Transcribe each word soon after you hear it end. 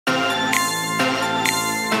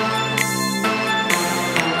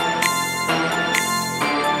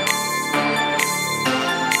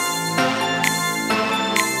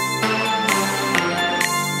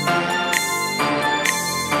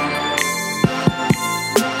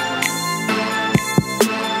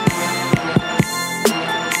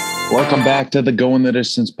Welcome back to the Going the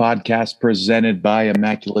Distance podcast presented by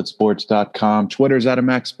ImmaculateSports.com. Twitter's at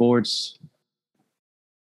ImmacSports.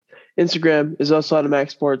 Instagram is also at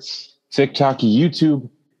ImmacSports. TikTok, YouTube,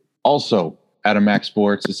 also at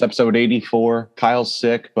ImmacSports. It's episode 84. Kyle's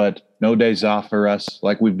sick, but no days off for us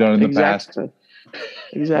like we've done in the past.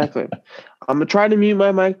 Exactly. I'm going to try to mute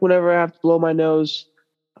my mic whenever I have to blow my nose.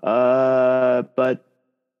 But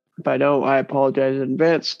if I don't, I apologize in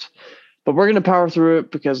advance. But we're going to power through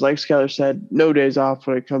it because, like Skyler said, no days off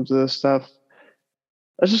when it comes to this stuff.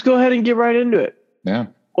 Let's just go ahead and get right into it. Yeah.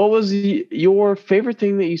 What was your favorite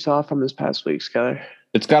thing that you saw from this past week, Skyler?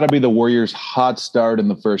 It's got to be the Warriors' hot start in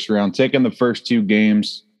the first round, taking the first two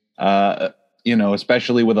games,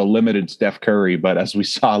 especially with a limited Steph Curry. But as we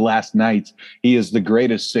saw last night, he is the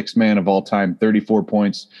greatest sixth man of all time, 34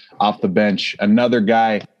 points off the bench. Another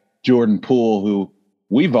guy, Jordan Poole, who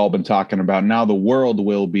we've all been talking about. Now the world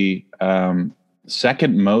will be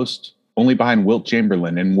second most, only behind Wilt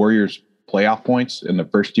Chamberlain in Warriors playoff points in the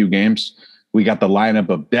first two games. We got the lineup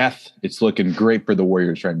of death. It's looking great for the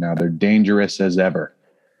Warriors right now. They're dangerous as ever.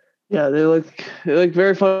 Yeah, they look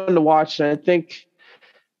very fun to watch. And I think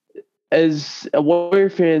as a Warrior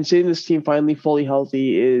fan, seeing this team finally fully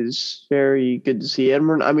healthy is very good to see.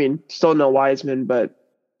 And still no Wiseman, but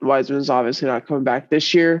Wiseman's obviously not coming back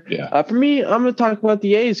this year. Yeah. For me, I'm going to talk about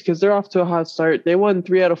the A's because they're off to a hot start. They won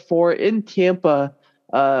 3 out of 4 in Tampa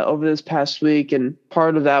over this past week, and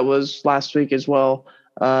part of that was last week as well.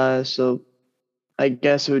 So I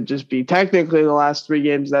guess it would just be technically the last 3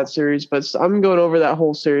 games of that series, but I'm going over that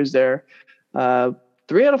whole series there. 3 out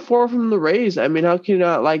of 4 from the Rays. I mean, how can you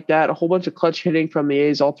not like that? A whole bunch of clutch hitting from the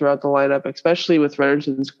A's all throughout the lineup, especially with runners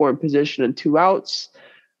in scoring position and 2 outs.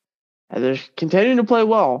 And they're continuing to play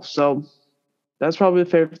well. So that's probably the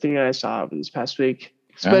favorite thing I saw over this past week,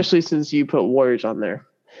 especially since you put Warriors on there.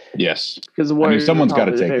 Yes. Because the Warriors someone's got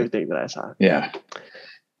to the take favorite it. thing that I saw. Yeah.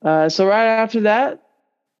 So right after that,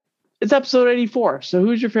 it's episode 84. So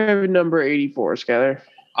who's your favorite number 84, Skyler?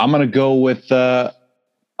 I'm going to go with a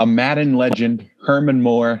Madden legend, Herman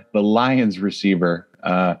Moore, the Lions receiver.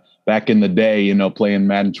 Back in the day, playing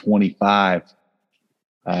Madden 25.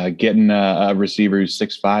 Getting a receiver who's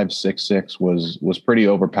 6'5", 6'6" was pretty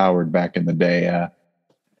overpowered back in the day.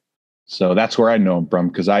 So that's where I know him from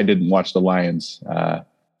because I didn't watch the Lions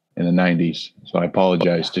in the 90s. So I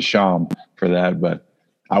apologize to Sham for that, but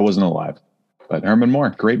I wasn't alive. But Herman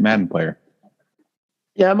Moore, great Madden player.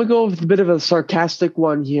 Yeah, I'm going to go with a bit of a sarcastic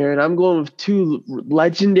one here, and I'm going with 2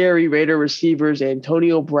 legendary Raider receivers,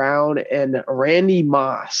 Antonio Brown and Randy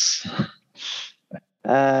Moss.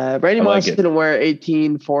 Randy Moss didn't wear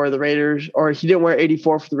 18 for the Raiders, or he didn't wear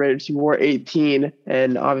 84 for the Raiders. He wore 18,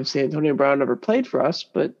 and obviously Antonio Brown never played for us,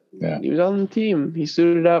 but he was on the team. He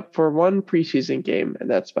suited up for 1 preseason game, and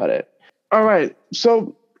that's about it. All right,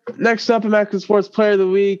 so next up, Immaculate Sports Player of the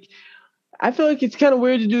Week. I feel like it's kind of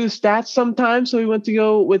weird to do the stats sometimes, so we went to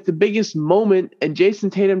go with the biggest moment, and Jason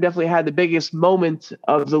Tatum definitely had the biggest moment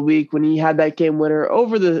of the week when he had that game winner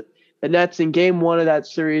over the Nets in game 1 of that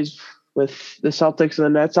series with the Celtics and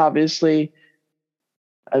the Nets, obviously.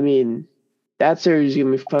 I mean, that series is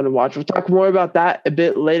going to be fun to watch. We'll talk more about that a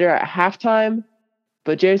bit later at halftime,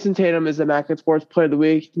 but Jason Tatum is the Immaculate Sports Player of the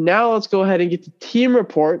Week. Now let's go ahead and get to team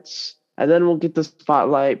reports, and then we'll get the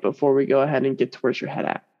spotlight before we go ahead and get to where's your head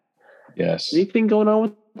at. Yes. Anything going on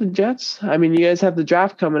with the Jets? I mean, you guys have the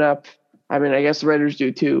draft coming up. I mean, I guess the Raiders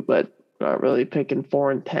do too, but not really picking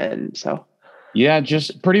 4 and 10. So, yeah,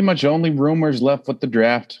 just pretty much only rumors left with the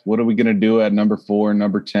draft. What are we going to do at number 4 and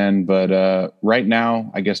number 10? But right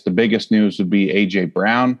now, I guess the biggest news would be A.J.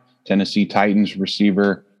 Brown, Tennessee Titans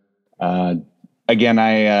receiver. Again,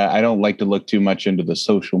 I don't like to look too much into the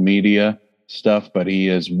social media stuff, but he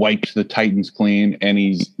has wiped the Titans clean, and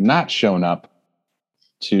he's not shown up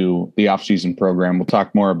to the offseason program. We'll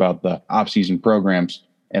talk more about the offseason programs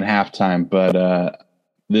in halftime, but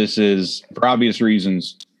this is, for obvious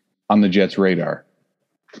reasons, on the Jets' radar.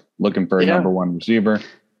 Looking for a number 1 receiver.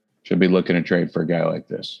 Should be looking to trade for a guy like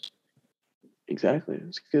this. Exactly.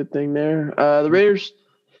 It's a good thing there. The Raiders,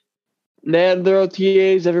 they had their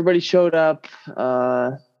OTAs. Everybody showed up.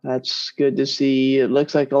 That's good to see. It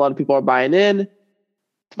looks like a lot of people are buying in.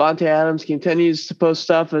 Devontae Adams continues to post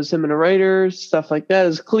stuff as him and the Raiders, stuff like that,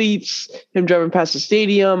 as cleats, him driving past the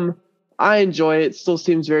stadium. I enjoy it. Still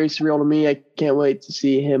seems very surreal to me. I can't wait to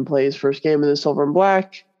see him play his first game in the silver and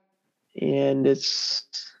black. And it's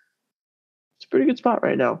a pretty good spot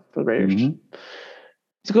right now for the Raiders. Mm-hmm.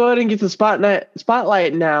 Let's go ahead and get the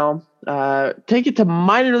spotlight now. Take it to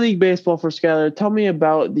minor league baseball for Skyler. Tell me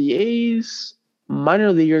about the A's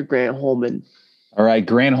minor leaguer Grant Holman. All right,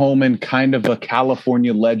 Grant Holman, kind of a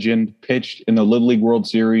California legend, pitched in the Little League World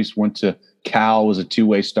Series, went to Cal, was a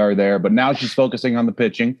two-way star there, but now she's focusing on the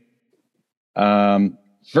pitching.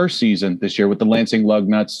 First season this year with the Lansing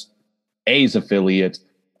Lugnuts, A's affiliate,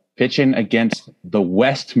 pitching against the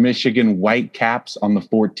West Michigan Whitecaps on the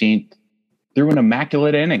 14th, threw an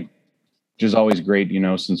immaculate inning, which is always great,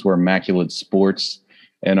 since we're immaculate sports.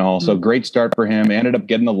 And also great start for him. Ended up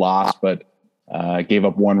getting the loss, but gave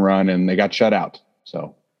up one run and they got shut out.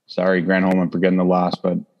 So sorry, Grant Holman, for getting the loss,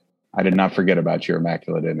 but I did not forget about your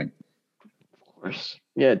immaculate inning. Of course.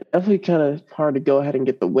 Yeah, definitely kind of hard to go ahead and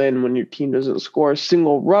get the win when your team doesn't score a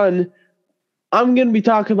single run. I'm going to be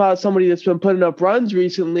talking about somebody that's been putting up runs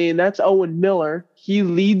recently, and that's Owen Miller. He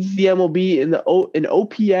leads the MLB in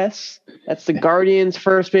OPS. That's the Guardians'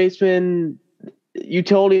 first baseman,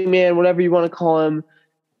 utility man, whatever you want to call him.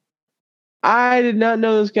 I did not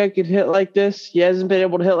know this guy could hit like this. He hasn't been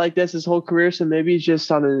able to hit like this his whole career, so maybe he's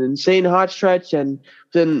just on an insane hot stretch. And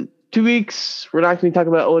within 2 weeks, we're not going to be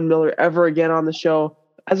talking about Owen Miller ever again on the show.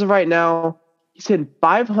 As of right now, he's hitting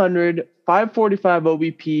 500, 545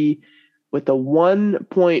 OBP with a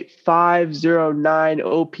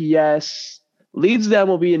 1.509 OPS. Leads the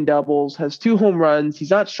MLB in doubles, has 2 home runs. He's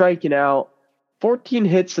not striking out. 14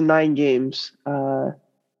 hits in 9 games.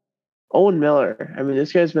 Owen Miller. I mean,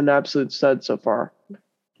 this guy's been an absolute stud so far.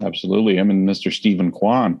 Absolutely. Him and Mr. Stephen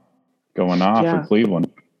Kwan going off for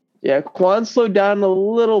Cleveland. Yeah, Kwan slowed down a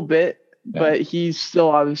little bit, but he's still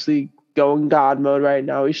obviously going God mode right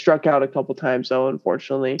now. He struck out a couple times, though,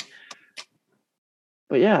 unfortunately.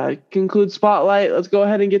 But yeah, it concludes Spotlight. Let's go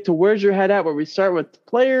ahead and get to Where's Your Head At, where we start with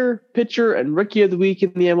player, pitcher, and rookie of the week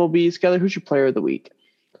in the MLB. Skyler, who's your player of the week?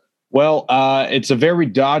 Well, it's a very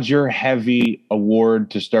Dodger-heavy award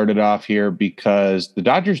to start it off here because the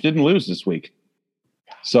Dodgers didn't lose this week.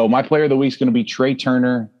 So my player of the week is going to be Trey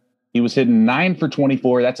Turner. He was hitting 9 for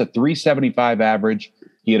 24. That's a 375 average.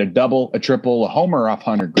 He had a double, a triple, a homer off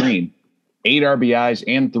Hunter Green, 8 RBIs,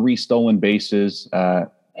 and 3 stolen bases.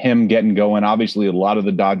 Him getting going. Obviously, a lot of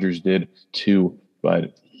the Dodgers did too,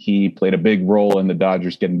 but he played a big role in the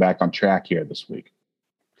Dodgers getting back on track here this week.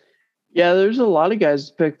 Yeah, there's a lot of guys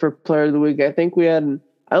to pick for player of the week. I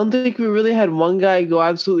don't think we really had one guy go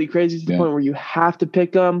absolutely crazy to the point where you have to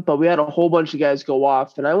pick him, but we had a whole bunch of guys go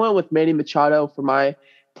off. And I went with Manny Machado for my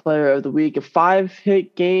player of the week. A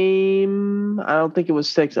 5-hit game. I don't think it was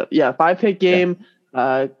 6. 5-hit game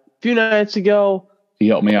a few nights ago. He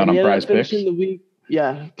helped me out on Prize Picks. The week,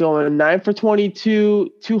 going 9 for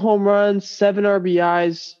 22, 2 home runs, 7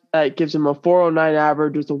 RBIs. That gives him a 409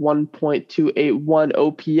 average with a 1.281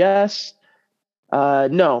 OPS.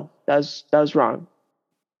 No, that was wrong.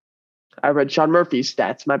 I read Sean Murphy's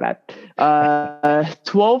stats. My bad.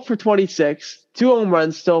 12 for 26, 2 home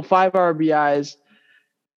runs, still 5 RBIs,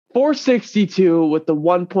 462 with the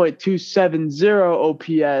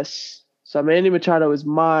 1.270 OPS. So Manny Machado is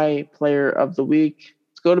my player of the week.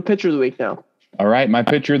 Let's go to pitcher of the week now. All right, my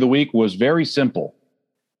pitcher of the week was very simple.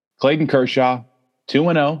 Clayton Kershaw.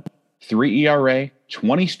 2-0, 3 ERA,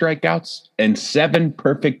 20 strikeouts, and 7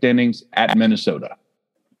 perfect innings at Minnesota.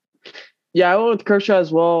 Yeah, I went with Kershaw as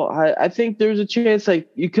well. I think there's a chance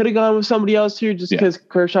you could have gone with somebody else here just because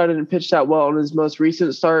Kershaw didn't pitch that well in his most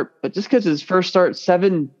recent start. But just because his first start,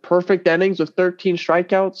 7 perfect innings with 13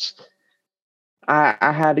 strikeouts, I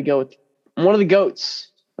had to go with one of the GOATs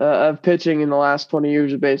of pitching in the last 20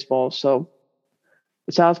 years of baseball. So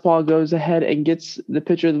the Southpaw goes ahead and gets the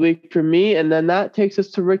pitcher of the week for me, and then that takes us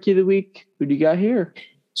to rookie of the week. Who do you got here?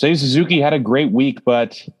 Seiya Suzuki had a great week,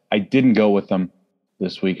 but I didn't go with him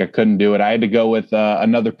this week. I couldn't do it. I had to go with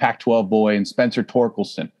another Pac-12 boy and Spencer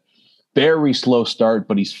Torkelson. Very slow start,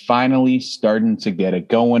 but he's finally starting to get it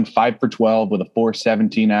going. 5 for 12 with a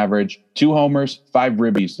 417 average, 2 homers, 5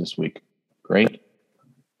 ribbies this week. Great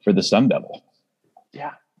for the Sun Devil.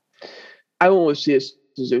 Yeah. I went with Seiya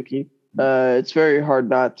Suzuki. It's very hard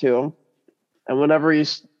not to. And whenever he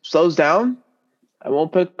slows down, I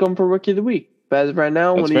won't pick him for rookie of the week. But as of right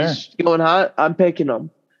now, he's going hot, I'm picking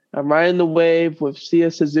him. I'm riding the wave with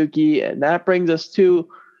Seiya Suzuki, and that brings us to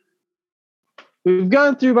we've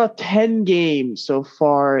gone through about 10 games so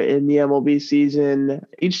far in the MLB season.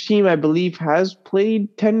 Each team, I believe, has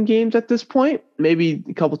played 10 games at this point. Maybe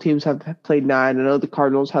a couple teams have played 9. I know the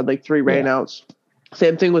Cardinals had 3 rainouts.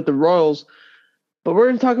 Same thing with the Royals. But we're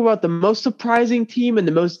going to talk about the most surprising team and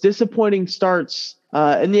the most disappointing starts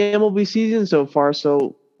in the MLB season so far.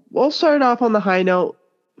 So we'll start off on the high note.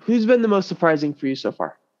 Who's been the most surprising for you so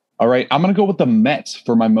far? All right, I'm going to go with the Mets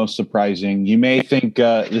for my most surprising. You may think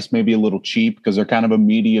this may be a little cheap because they're kind of a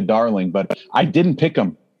media darling, but I didn't pick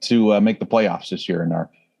them to make the playoffs this year in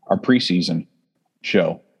our preseason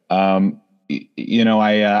show.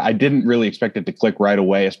 I didn't really expect it to click right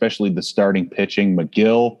away, especially the starting pitching.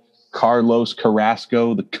 McGill, Carlos,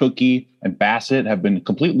 Carrasco, the Cookie, and Bassett have been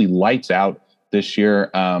completely lights out this year.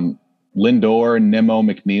 Lindor, Nimmo,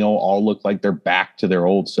 McNeil all look like they're back to their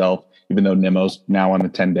old self, even though Nimmo's now on the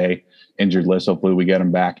 10-day injured list. Hopefully we get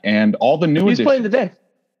him back. And all the new He's playing today.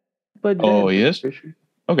 Oh, he is? Sure.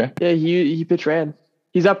 Okay. Yeah, he pitch ran.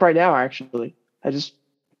 He's up right now, actually. I just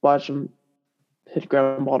watched him hit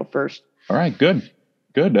ground ball to first. All right, good.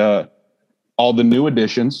 All the new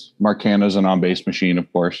additions. Mark Canha's an on-base machine,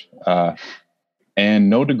 of course. And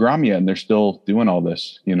no DeGrom yet, and they're still doing all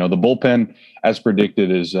this. The bullpen, as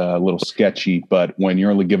predicted, is a little sketchy, but when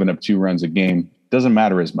you're only giving up 2 runs a game, it doesn't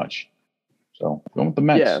matter as much. So, going with the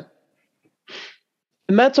Mets. Yeah.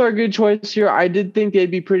 The Mets are a good choice here. I did think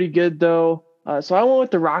they'd be pretty good, though. So I went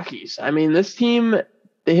with the Rockies. I mean, this team,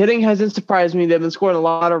 the hitting hasn't surprised me. They've been scoring a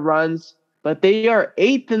lot of runs, but they are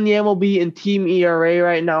 8th in the MLB in team ERA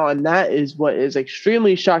right now, and that is what is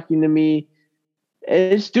extremely shocking to me.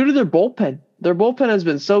 And it's due to their bullpen. Their bullpen has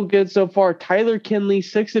been so good so far. Tyler Kinley,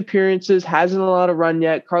 6 appearances, hasn't allowed a run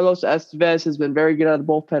yet. Carlos Estevez has been very good out of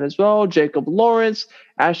the bullpen as well. Jacob Lawrence,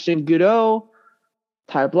 Ashton Goudeau,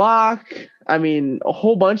 Ty Block. I mean, a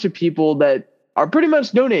whole bunch of people that are pretty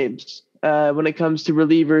much no names when it comes to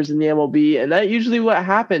relievers in the MLB. And that usually what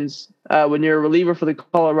happens when you're a reliever for the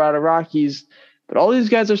Colorado Rockies. But all these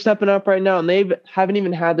guys are stepping up right now, and they haven't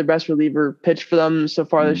even had their best reliever pitch for them so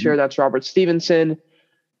far this year. That's Robert Stevenson.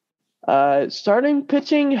 Starting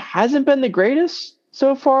pitching hasn't been the greatest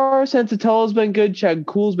so far. Sensatello's been good. Chad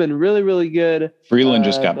Kuhl's been really, really good. Freeland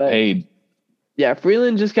just got paid. Yeah,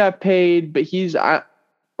 Freeland just got paid, but he's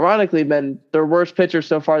ironically been their worst pitcher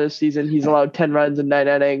so far this season. He's allowed 10 runs in 9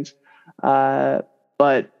 innings.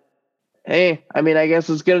 But hey, I mean, I guess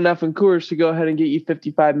it's good enough in Coors to go ahead and get you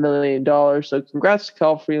 $55 million. So congrats to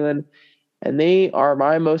Kyle Freeland. And they are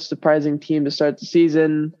my most surprising team to start the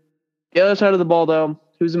season. The other side of the ball, though,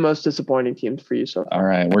 who's the most disappointing team for you so far? All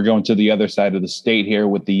right, we're going to the other side of the state here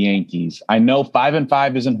with the Yankees. I know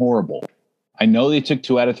 5-5 isn't horrible. I know they took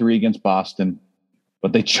 2 out of 3 against Boston,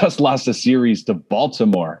 but they just lost a series to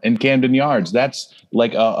Baltimore in Camden Yards. That's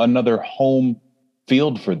like another home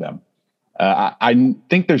field for them. I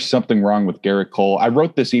think there's something wrong with Garrett Cole. I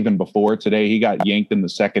wrote this even before today. He got yanked in the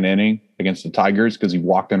 2nd inning against the Tigers because he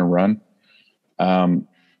walked in a run.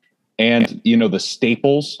 And, the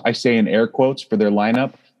staples, I say in air quotes, for their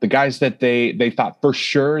lineup, the guys that they thought for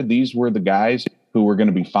sure these were the guys who were going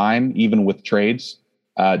to be fine, even with trades.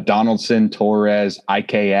 Donaldson, Torres,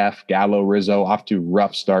 IKF, Gallo, Rizzo, off to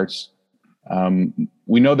rough starts.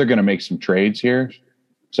 We know they're going to make some trades here.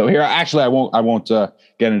 So here, actually, I won't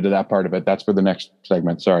get into that part of it. That's for the next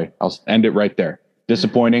segment. Sorry. I'll end it right there.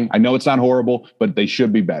 Disappointing. I know it's not horrible, but they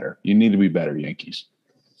should be better. You need to be better, Yankees.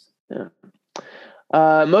 Yeah.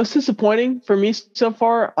 Most disappointing for me so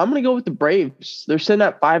far, I'm going to go with the Braves. They're sitting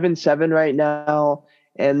at 5-7 right now,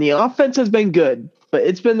 and the offense has been good, but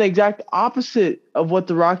it's been the exact opposite of what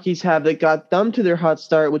the Rockies have that got them to their hot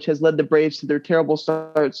start, which has led the Braves to their terrible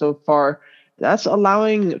start so far. That's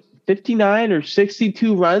allowing 59 or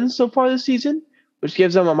 62 runs so far this season, which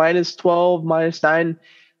gives them a -12,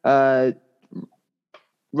 -9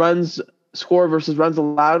 runs scored versus runs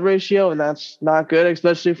allowed ratio, and that's not good,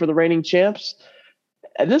 especially for the reigning champs.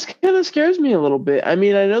 And this kind of scares me a little bit. I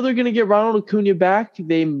mean, I know they're going to get Ronald Acuna back. I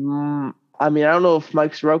don't know if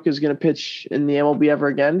Mike Soroka is going to pitch in the MLB ever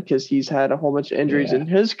again because he's had a whole bunch of injuries in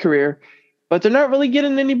his career. But they're not really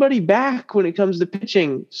getting anybody back when it comes to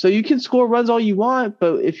pitching. So you can score runs all you want,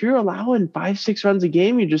 but if you're allowing 5-6 runs a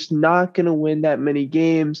game, you're just not going to win that many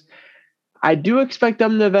games. I do expect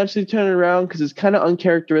them to eventually turn it around because it's kind of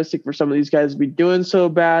uncharacteristic for some of these guys to be doing so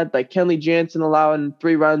bad. Like Kenley Jansen allowing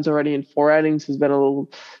 3 runs already in 4 innings has been a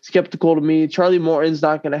little skeptical to me. Charlie Morton's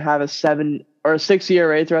not going to have a 7 or a 6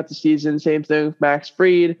 ERA throughout the season. Same thing with Max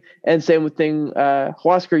Fried, and same with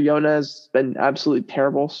Huascar Yona has been absolutely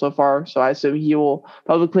terrible so far. So I assume he will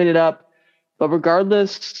probably clean it up. But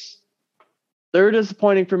regardless, they're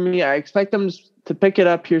disappointing for me. I expect them to pick it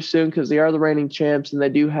up here soon because they are the reigning champs, and they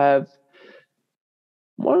do have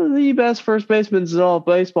one of the best first basemen in all of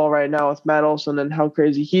baseball right now with Matt Olson and how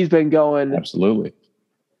crazy he's been going. Absolutely.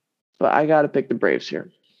 But I got to pick the Braves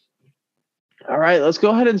here. All right, let's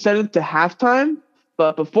go ahead and send it to halftime.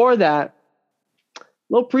 But before that, a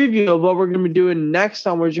little preview of what we're going to be doing next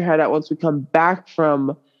on Where's Your Head At once we come back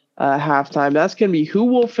from halftime. That's going to be who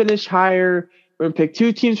will finish higher. We're going to pick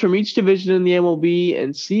 2 teams from each division in the MLB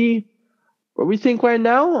and see where we think right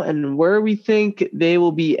now and where we think they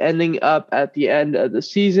will be ending up at the end of the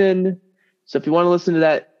season. So if you want to listen to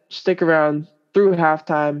that, stick around through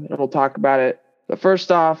halftime and we'll talk about it. But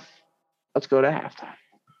first off, let's go to halftime.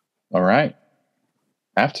 All right.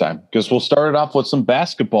 Halftime. Because we'll start it off with some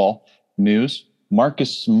basketball news.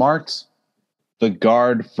 Marcus Smart, the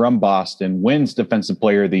guard from Boston, wins Defensive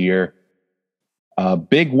Player of the Year.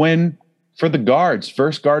 Big win for the guards.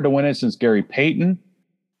 First guard to win it since Gary Payton.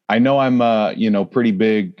 I know I'm pretty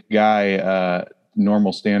big guy,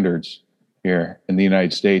 normal standards here in the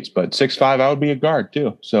United States, but 6'5", I would be a guard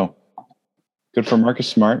too. So good for Marcus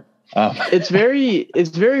Smart. It's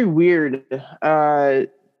very weird. I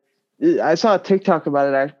saw a TikTok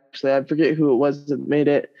about it, actually. I forget who it was that made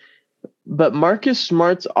it. But Marcus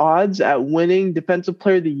Smart's odds at winning Defensive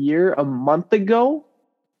Player of the Year a month ago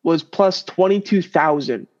was plus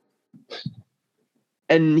 22,000.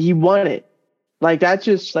 And he won it. Like, that's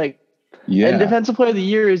just like, yeah. And Defensive Player of the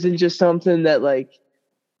Year isn't just something that, like,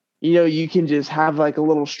 you can just have like a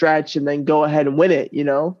little stretch and then go ahead and win it,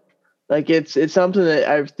 Like, it's something that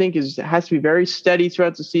I think has to be very steady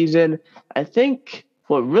throughout the season. I think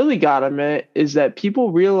what really got him is that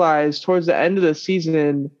people realized towards the end of the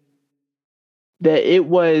season that it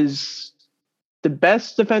was the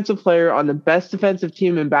best defensive player on the best defensive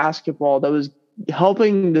team in basketball that was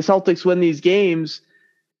helping the Celtics win these games.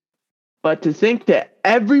 But to think that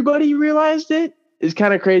everybody realized it is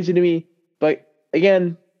kind of crazy to me. But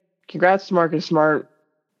again, congrats to Marcus Smart.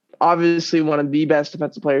 Obviously one of the best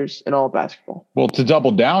defensive players in all of basketball. Well, to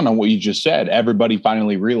double down on what you just said, everybody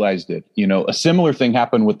finally realized it. A similar thing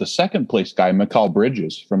happened with the second place guy, Mikal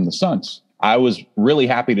Bridges from the Suns. I was really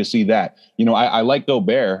happy to see that. I like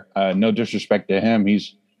Gobert. No disrespect to him.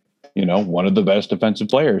 He's, one of the best defensive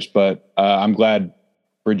players. But I'm glad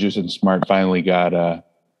Bridges and Smart finally got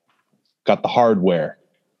the hardware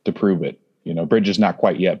to prove it. Bridges not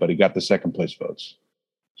quite yet, but he got the second place votes.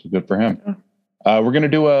 So good for him. Yeah. We're going to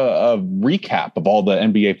do a recap of all the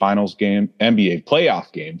NBA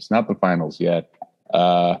playoff games, not the finals yet.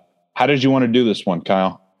 How did you want to do this one,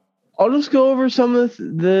 Kyle? I'll just go over some of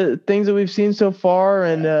the things that we've seen so far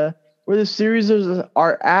and where the series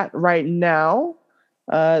are at right now.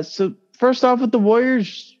 So first off with the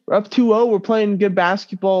Warriors, we're up 2-0. We're playing good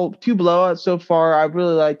basketball, 2 blowouts so far. I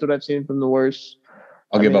really liked what I've seen from the Warriors.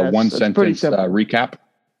 I'll give a one-sentence recap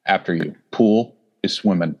after you. Pool is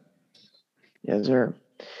swimming. Yes, sir.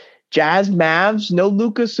 Jazz Mavs, no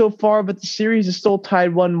Luka so far, but the series is still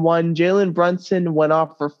tied 1-1. Jalen Brunson went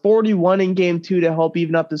off for 41 in Game 2 to help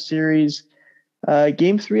even up the series.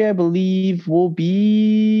 Game 3, I believe, will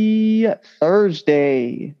be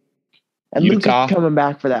Thursday. And Luka's coming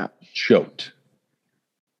back for that. Choked.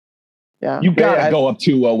 Yeah. You got to go up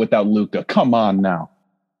 2-0 without Luka. Come on now.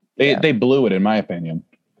 They blew it, in my opinion.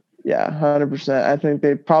 Yeah, 100%. I think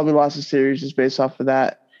they probably lost the series just based off of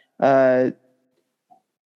that.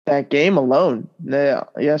 That game alone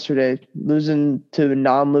yesterday, losing to a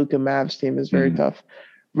non-Luka Mavs team is very tough.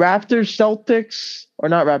 Raptors Celtics, or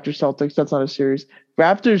not Raptors Celtics, that's not a series.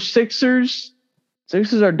 Raptors Sixers.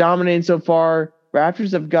 Sixers are dominating so far.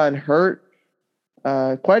 Raptors have gotten hurt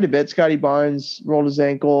quite a bit. Scotty Barnes rolled his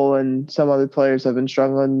ankle, and some other players have been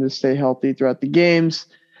struggling to stay healthy throughout the games.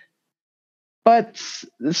 But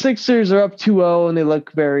the Sixers are up 2-0, and they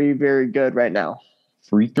look very, very good right now.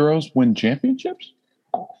 Free throws win championships?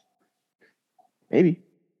 Maybe.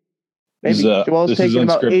 Joel's taking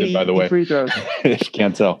about 80 by the way. Free throws.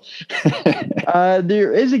 Can't tell.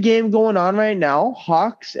 There is a game going on right now.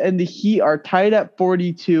 Hawks and the Heat are tied at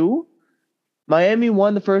 42. Miami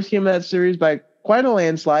won the first game of that series by quite a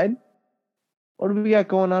landslide. What do we got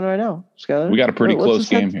going on right now, Skyler? We got a pretty close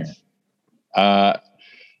game here. I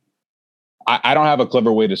don't have a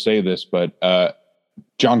clever way to say this, but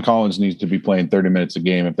John Collins needs to be playing 30 minutes a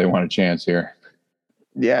game if they want a chance here.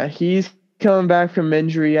 Yeah, he's coming back from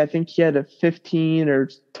injury. I think he had a 15 or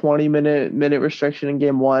 20 minute restriction in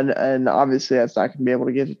game 1, and obviously that's not going to be able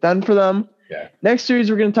to get it done for them. Yeah. Next series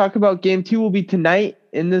we're going to talk about, game 2 will be tonight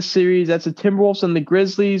in this series. That's the Timberwolves and the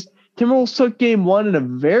Grizzlies. Timberwolves took game 1 in a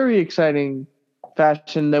very exciting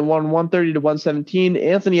fashion. They won 130-117.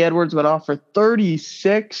 Anthony Edwards went off for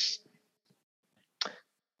 36.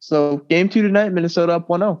 So game 2 tonight, Minnesota up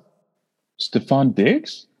 1-0. Stephon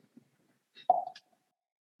Diggs?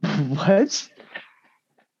 What?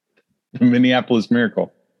 The Minneapolis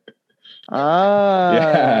Miracle.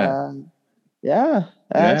 Yeah.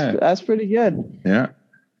 That's pretty good. Yeah.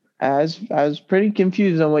 I was pretty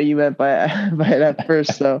confused on what you meant by that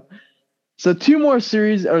first though. So 2 more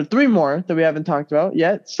series, or 3 more that we haven't talked about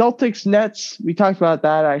yet. Celtics Nets, we talked about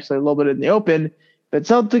that actually a little bit in the open. But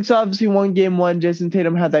Celtics obviously won game 1. Jason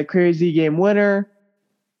Tatum had that crazy game winner.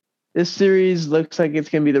 This series looks like it's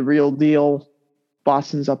going to be the real deal.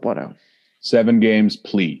 Boston's up 1-0. 7 games,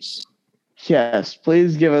 please. Yes,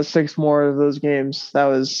 please give us 6 more of those games. That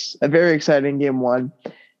was a very exciting game 1.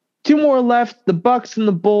 2 more left. The Bucks and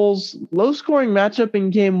the Bulls. Low scoring matchup in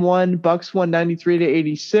game 1. Bucks won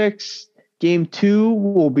 93-86. Game 2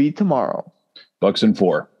 will be tomorrow. Bucks in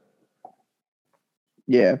 4.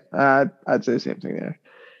 Yeah, I'd say the same thing there.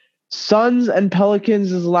 Suns and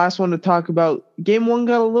Pelicans is the last one to talk about. Game 1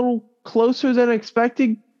 got a little closer than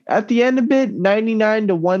expected at the end of it.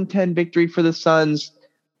 99-110 victory for the Suns.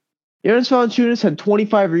 Jonas Valanciunas had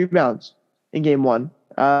 25 rebounds in game 1.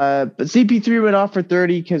 But CP3 went off for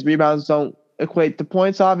 30 because rebounds don't equate to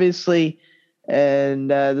points, obviously. And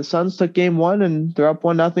the Suns took game 1, and they're up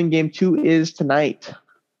 1-0. Game 2 is tonight.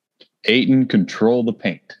 Ayton, control the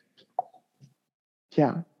paint.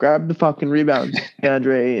 Yeah, grab the fucking rebounds,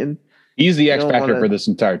 Andre. And he's the X factor for this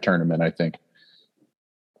entire tournament, I think.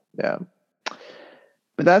 Yeah.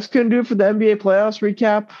 But that's going to do it for the NBA playoffs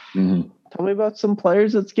recap. Mm-hmm. Tell me about some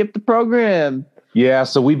players that skipped the program. Yeah,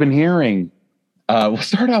 so we've been hearing. We'll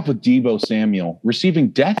start off with Deebo Samuel receiving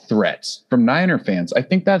death threats from Niner fans. I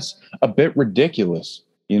think that's a bit ridiculous.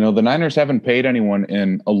 You know, the Niners haven't paid anyone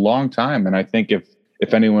in a long time, and I think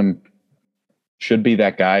if anyone should be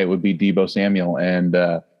that guy, it would be Deebo Samuel, and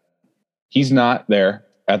he's not there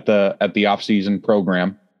at the offseason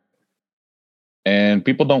program, and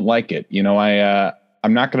people don't like it. You know,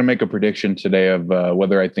 I'm not going to make a prediction today of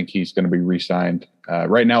whether I think he's going to be re-signed.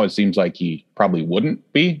 Right now, it seems like he probably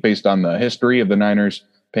wouldn't be based on the history of the Niners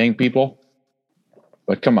paying people.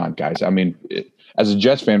 But come on, guys. I mean, as a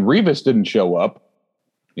Jets fan, Revis didn't show up,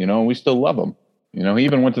 you know, and we still love him. You know, he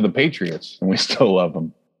even went to the Patriots and we still love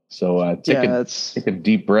him. So take a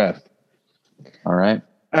deep breath. All right.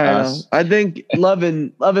 I think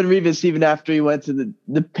loving Revis even after he went to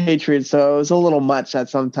the Patriots, so it was a little much at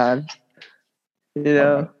some time. You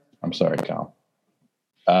know, right. I'm sorry, Kyle.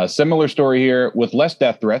 Similar story here with less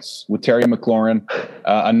death threats with Terry McLaurin,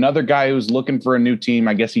 another guy who's looking for a new team.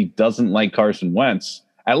 I guess he doesn't like Carson Wentz,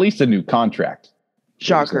 at least a new contract.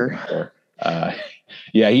 Shocker.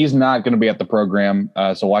 Yeah, he's not going to be at the program,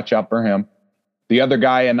 so watch out for him. The other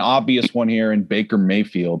guy, an obvious one here in Baker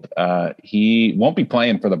Mayfield, he won't be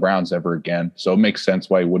playing for the Browns ever again, so it makes sense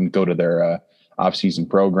why he wouldn't go to their offseason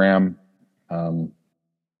program.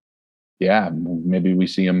 Yeah, maybe we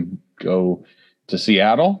see him go to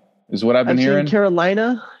Seattle is what I've been hearing.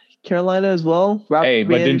 Carolina as well. Robbie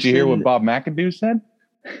but didn't you hear what Bob McAdoo said?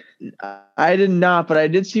 I did not, but I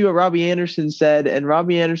did see what Robbie Anderson said, and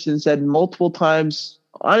Robbie Anderson said multiple times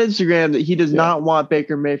on Instagram that he does not want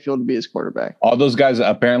Baker Mayfield to be his quarterback. All those guys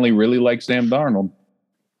apparently really like Sam Darnold.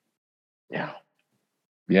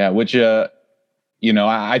 Yeah, which you know,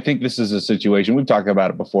 I think this is a situation, we've talked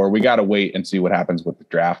about it before. We got to wait and see what happens with the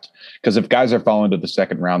draft. Because if guys are falling to the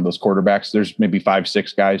second round, those quarterbacks, there's maybe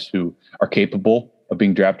 5-6 guys who are capable of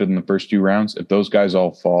being drafted in the first 2 rounds. If those guys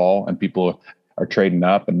all fall and people are trading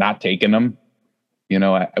up and not taking them, you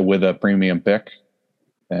know, with a premium pick,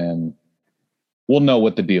 then we'll know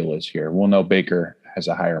what the deal is here. We'll know Baker has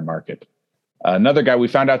a higher market. Another guy we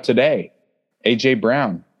found out today, A.J.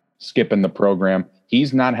 Brown, skipping the program.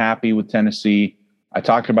 He's not happy with Tennessee. I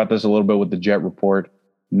talked about this a little bit with the Jet Report.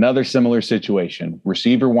 Another similar situation.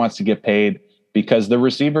 Receiver wants to get paid because the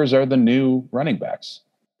receivers are the new running backs.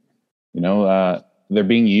 You know, they're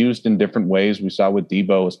being used in different ways. We saw with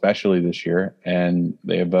Deebo, especially this year, and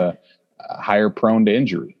they have a higher prone to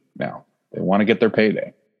injury now. They want to get their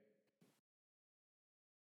payday.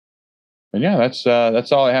 And yeah, that's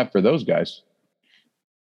all I have for those guys.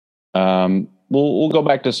 We'll go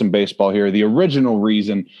back to some baseball here. The original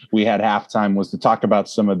reason we had halftime was to talk about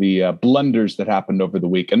some of the blunders that happened over the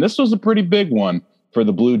week. And this was a pretty big one for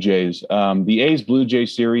the Blue Jays. The A's-Blue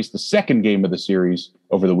Jays series, the second game of the series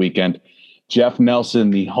over the weekend. Jeff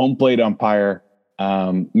Nelson, the home plate umpire,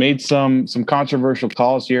 made some controversial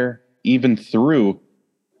calls here, even through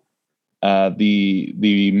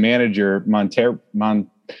the manager,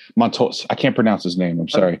 Montoya, I can't pronounce his name. I'm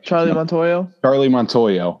sorry. Charlie Montoya. Charlie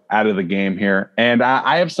Montoya out of the game here. And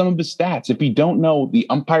I have some of his stats. If you don't know the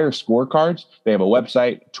umpire scorecards, they have a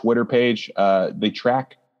website, Twitter page. They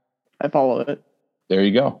track. I follow it. There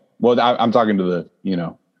you go. Well, I'm talking to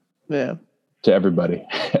to everybody.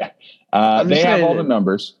 They have all the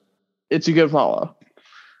numbers. It's a good follow.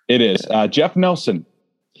 It is. Jeff Nelson,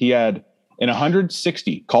 he had in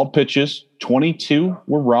 160 called pitches, 22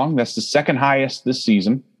 were wrong. That's the second highest this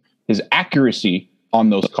season. His accuracy on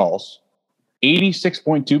those calls,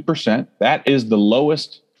 86.2%. That is the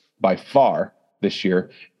lowest by far this year.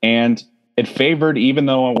 And it favored, even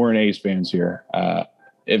though we're an A's fans here,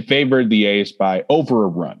 it favored the A's by over a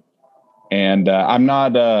run. And I'm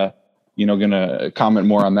not, going to comment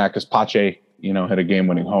more on that because Pache hit a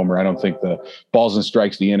game-winning homer. I don't think the balls and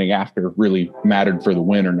strikes the inning after really mattered for the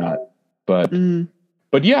win or not.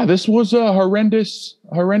 But yeah, this was a horrendous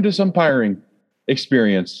umpiring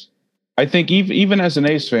experience. I think even as an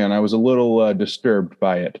A's fan, I was a little disturbed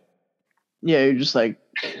by it. Yeah, you're just like,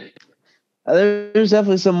 there's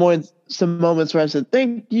definitely some moments where I said,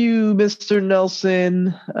 "Thank you, Mr.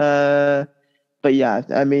 Nelson." But yeah,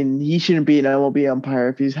 I mean, he shouldn't be an MLB umpire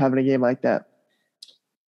if he's having a game like that.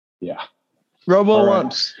 Yeah. Robo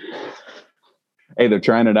lumps. Hey, they're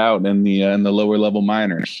trying it out in the lower level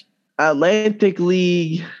minors. Atlantic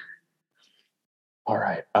League. All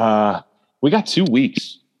right. We got 2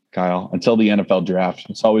 weeks, Kyle, until the NFL draft.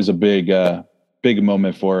 It's always a big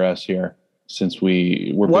moment for us here since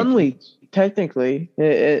we're 1 week technically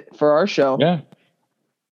for our show.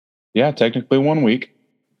 Yeah, technically 1 week.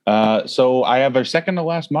 So I have our second to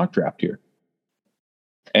last mock draft here,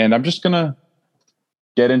 and I'm just gonna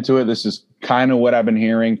get into it. This is kind of what I've been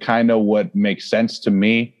hearing, kind of what makes sense to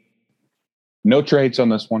me. No trades on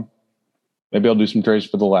this one. Maybe I'll do some trades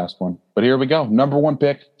for the last one. But here we go. Number 1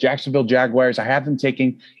 pick, Jacksonville Jaguars. I have them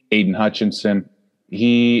taking Aiden Hutchinson.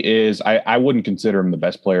 He is, I wouldn't consider him the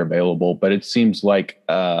best player available, but it seems like,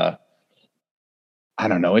 I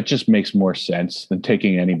don't know, it just makes more sense than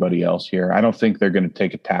taking anybody else here. I don't think they're going to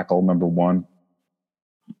take a tackle, number 1.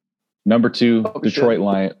 Number 2, Detroit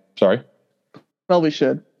Lions. Sorry? Probably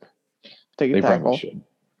should. Take a tackle.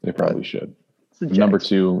 They probably should. Number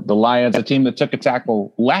 2, the Lions, a team that took a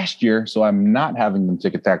tackle last year, so I'm not having them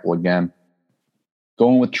take a tackle again.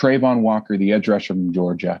 Going with Trayvon Walker, the edge rusher from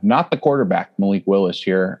Georgia. Not the quarterback, Malik Willis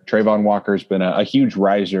here. Trayvon Walker's been a huge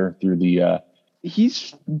riser through the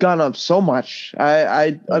he's gone up so much.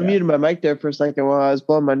 I unmuted my mic there for a second while I was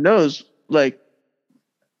blowing my nose. Like,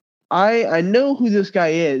 I know who this guy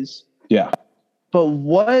is. Yeah. But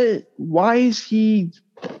why is he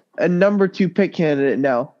a number 2 pick candidate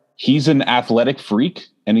now? He's an athletic freak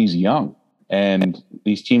and he's young. And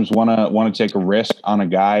these teams want to take a risk on a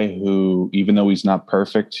guy who, even though he's not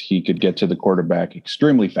perfect, he could get to the quarterback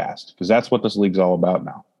extremely fast, because that's what this league's all about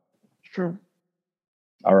now. True.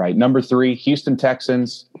 All right, number 3, Houston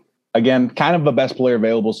Texans. Again, kind of a best player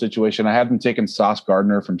available situation. I have them taking Sauce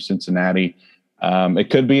Gardner from Cincinnati. It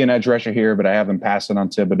could be an edge rusher here, but I have them passing on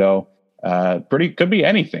Thibodeau. Could be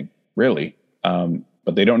anything, really.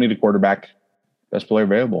 But they don't need a quarterback. Best player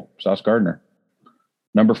available, Sauce Gardner.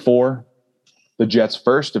 Number 4, the Jets'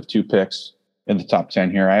 first of 2 picks in the top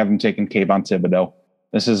 10 here. I have them taking Kayvon Thibodeau.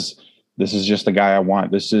 This is just the guy I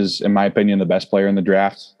want. This is, in my opinion, the best player in the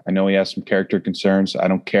draft. I know he has some character concerns. I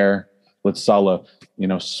don't care. Let's Saleh,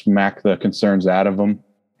 smack the concerns out of him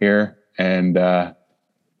here, and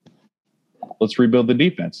let's rebuild the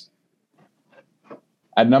defense.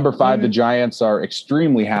 At number 5, the Giants are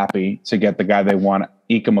extremely happy to get the guy they want,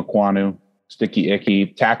 Ika Mekwonu, Sticky Icky,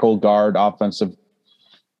 tackle, guard, offensive,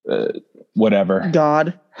 whatever.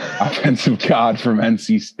 God. Offensive god from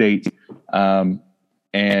NC State.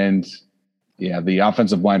 And yeah, the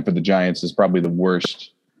offensive line for the Giants is probably the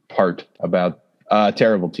worst part about a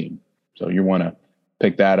terrible team. So you want to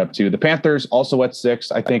pick that up too. The Panthers also at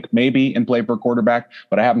 6, I think maybe in play for quarterback,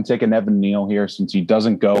 but I haven't taken Evan Neal here since he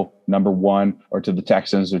doesn't go number 1 or to the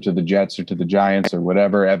Texans or to the Jets or to the Giants or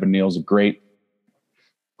whatever. Evan Neal's a great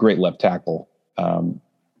left tackle.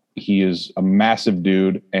 He is a massive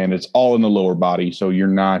dude, and it's all in the lower body, so you're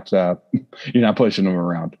not pushing him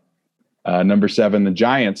around. Number 7, the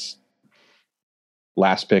Giants.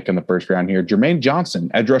 Last pick in the first round here, Jermaine Johnson,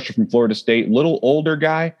 edge rusher from Florida State, little older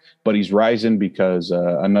guy, but he's rising because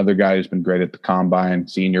another guy who's been great at the Combine,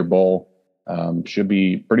 Senior Bowl, should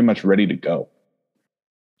be pretty much ready to go.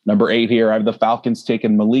 Number 8 here, I have the Falcons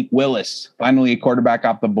taking Malik Willis, finally a quarterback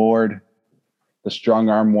off the board. The strong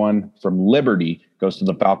arm one from Liberty goes to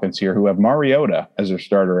the Falcons here, who have Mariota as their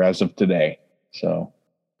starter as of today. So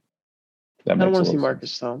I don't want to see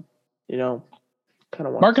Marcus though.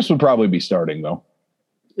 Marcus would probably be starting though.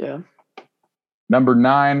 Yeah. Number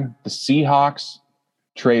 9, the Seahawks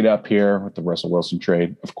trade up here with the Russell Wilson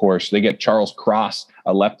trade. Of course, they get Charles Cross,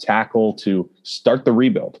 a left tackle, to start the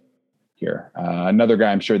rebuild here. Another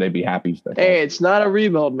guy I'm sure they'd be happy with. Hey, it's not a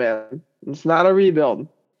rebuild, man. It's not a rebuild.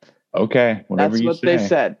 Okay, whatever you say. That's what they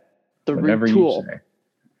said. The retool.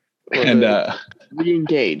 And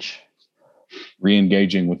re-engage.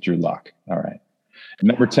 Re-engaging with Drew Lock. All right.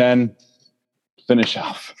 Number 10, finish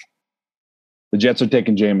off. The Jets are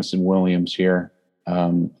taking Jameson Williams here.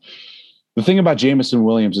 The thing about Jameson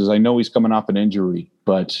Williams is I know he's coming off an injury,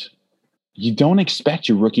 but you don't expect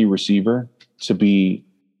your rookie receiver to be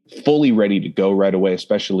fully ready to go right away,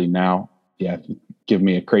 especially now. Yeah, give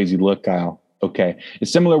me a crazy look, Kyle. Okay.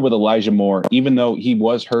 It's similar with Elijah Moore. Even though he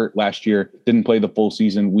was hurt last year, didn't play the full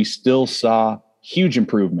season, we still saw huge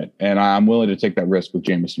improvement. And I'm willing to take that risk with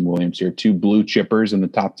Jameson Williams here. 2 blue chippers in the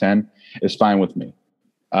top 10 is fine with me.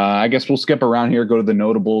 I guess we'll skip around here, go to the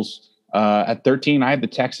notables. At 13, I have the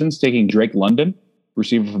Texans taking Drake London,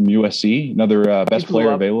 receiver from USC, another best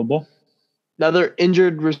player available. Another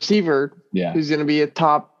injured receiver who's going to be a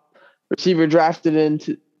top receiver drafted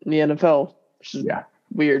into the NFL, which is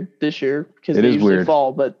weird this year because they usually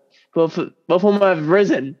fall, but both of them have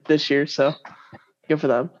risen this year, so good for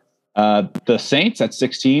them. The Saints at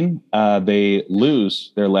 16, they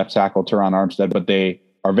lose their left tackle, Teron Armstead, but they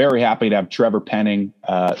are very happy to have Trevor Penning,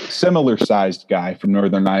 similar-sized guy from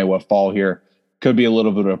Northern Iowa, fall here. Could be a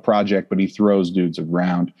little bit of a project, but he throws dudes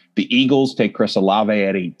around. The Eagles take Chris Olave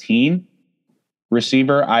at 18.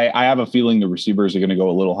 Receiver, I have a feeling the receivers are going to go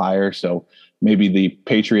a little higher, so maybe the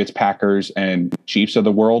Patriots, Packers, and Chiefs of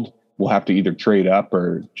the world will have to either trade up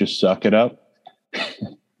or just suck it up.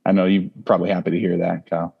 I know you're probably happy to hear that,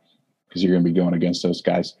 Kyle, because you're going to be going against those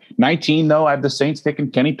guys. 19, though, I have the Saints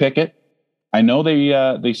taking Kenny Pickett. I know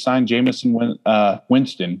they signed Jameis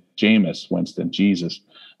Winston, Jesus,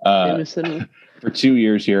 for 2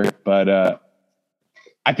 years here, but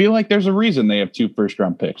I feel like there's a reason they have 2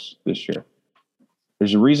 first-round picks this year.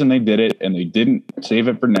 There's a reason they did it, and they didn't save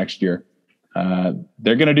it for next year.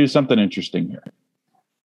 They're going to do something interesting here.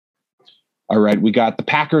 All right, we got the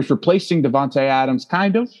Packers replacing Devontae Adams,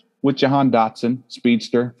 kind of, with Jahan Dotson,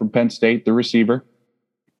 speedster from Penn State, the receiver.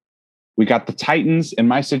 We got the Titans. In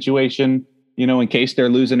my situation, in case they're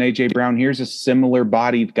losing A.J. Brown, here's a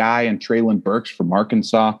similar-bodied guy in Treylon Burks from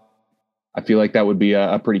Arkansas. I feel like that would be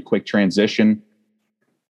a pretty quick transition.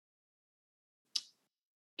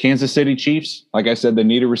 Kansas City Chiefs, like I said, they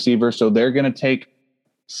need a receiver, so they're going to take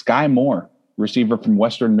Sky Moore, receiver from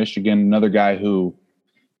Western Michigan, another guy who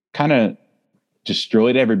kind of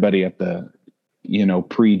destroyed everybody at the,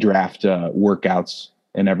 pre-draft workouts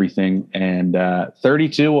and everything. And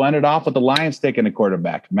 32 will end it off with the Lions taking a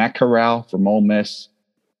quarterback, Matt Corral from Ole Miss.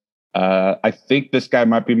 I think this guy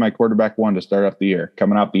might be my quarterback 1 to start off the year,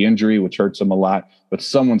 coming off the injury, which hurts him a lot, but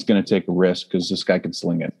someone's going to take a risk because this guy can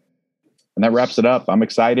sling it. And that wraps it up. I'm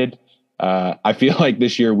excited. I feel like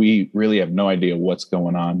this year we really have no idea what's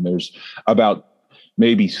going on. There's about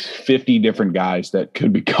maybe 50 different guys that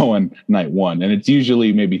could be going night 1, and it's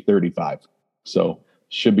usually maybe 35. So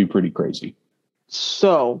should be pretty crazy.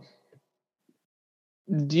 So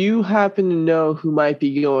do you happen to know who might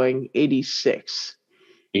be going 86?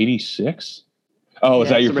 86? Oh, is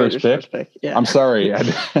that your first pick? Yeah. I'm sorry.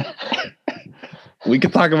 We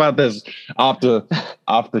could talk about this off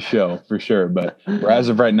the show for sure, but as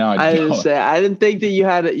of right now, I didn't think that you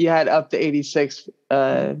had up to 86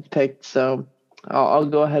 picked, so I'll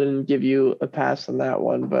go ahead and give you a pass on that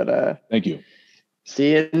one. But thank you.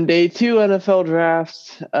 See you in day 2 NFL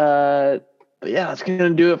drafts. But yeah, that's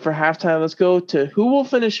gonna do it for halftime. Let's go to who will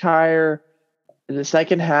finish higher in the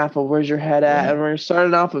second half of Where's Your Head At, and we're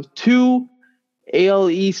starting off with 2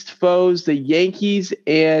 AL East foes, the Yankees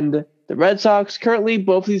and the Red Sox. Currently,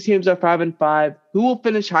 both of these teams are 5-5. Who will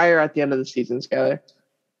finish higher at the end of the season, Skyler?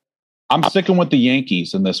 I'm sticking with the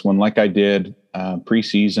Yankees in this one, like I did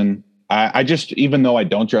preseason. I just, even though I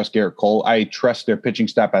don't trust Garrett Cole, I trust their pitching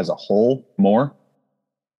staff as a whole more.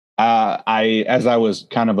 As I was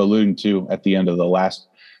kind of alluding to at the end of the last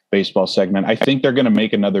baseball segment, I think they're going to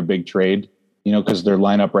make another big trade, because their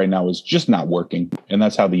lineup right now is just not working, and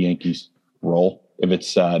that's how the Yankees roll. If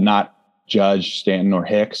it's not Judge, Stanton, or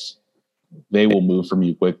Hicks, they will move from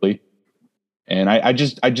you quickly. And I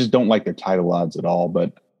just don't like their title odds at all,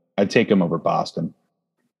 but I'd take them over Boston.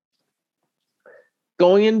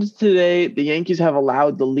 Going into today, the Yankees have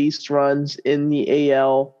allowed the least runs in the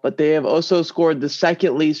AL, but they have also scored the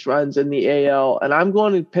second least runs in the AL. And I'm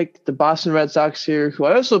going to pick the Boston Red Sox here, who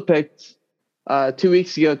I also picked 2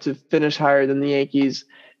 weeks ago to finish higher than the Yankees,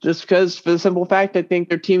 just because, for the simple fact, I think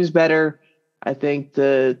their team's better. I think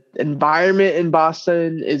the environment in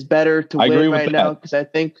Boston is better to win right now, because I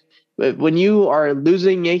think when you are a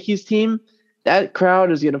losing Yankees team, that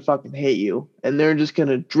crowd is going to fucking hate you, and they're just going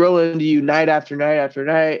to drill into you night after night after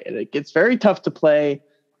night, and it gets very tough to play.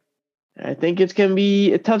 I think it's going to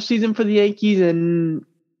be a tough season for the Yankees, and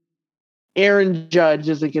Aaron Judge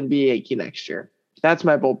isn't going to be a Yankee next year. That's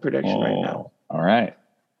my bold prediction right now. All right.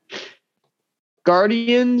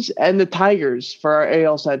 Guardians and the Tigers for our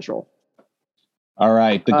AL Central. All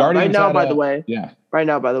right. The Guardians right now,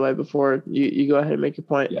 by the way, before you go ahead and make your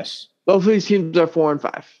point. Yes. Both of these teams are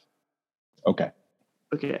 4-5. Okay.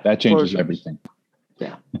 That changes everything.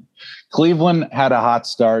 Yeah. Cleveland had a hot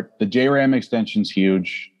start. The J-Ram extension's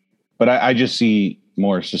huge, but I just see,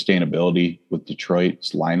 more sustainability with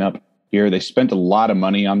Detroit's lineup here. They spent a lot of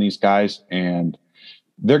money on these guys, and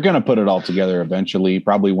they're going to put it all together eventually,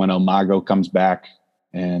 probably when Omago comes back.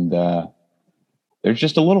 And they're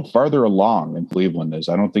just a little farther along than Cleveland is.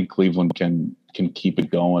 I don't think Cleveland can keep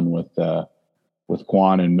it going with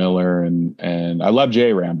Quan and Miller. And I love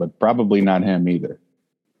J-Ram, but probably not him either.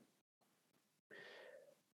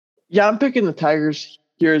 Yeah, I'm picking the Tigers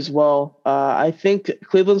here as well. I think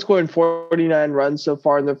Cleveland scoring 49 runs so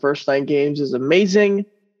far in their first 9 games is amazing.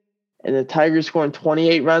 And the Tigers scoring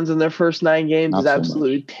 28 runs in their first 9 games is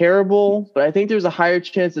absolutely terrible. But I think there's a higher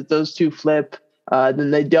chance that those two flip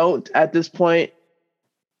than they don't at this point.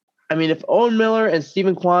 I mean, if Owen Miller and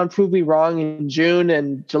Stephen Kwan prove me wrong in June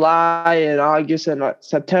and July and August and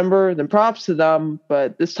September, then props to them.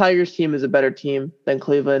 But this Tigers team is a better team than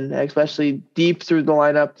Cleveland, especially deep through the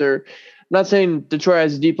lineup. I'm not saying Detroit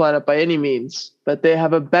has a deep lineup by any means, but they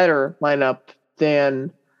have a better lineup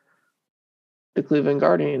than the Cleveland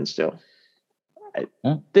Guardians do. I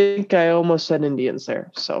think I almost said Indians there.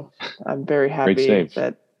 So I'm very happy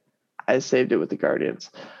that I saved it with the Guardians.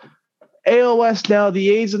 AL West now,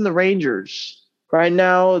 the A's and the Rangers. Right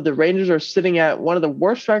now, the Rangers are sitting at one of the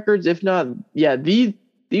worst records, if not, the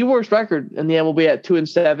worst record in the MLB at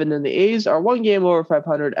 2-7, and the A's are 1 game over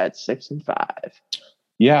 500 at 6-5.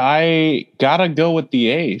 Yeah, I gotta go with the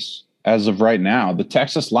A's as of right now. The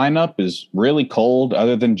Texas lineup is really cold,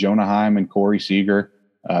 other than Jonah Heim and Corey Seager.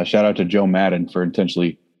 Shout out to Joe Madden for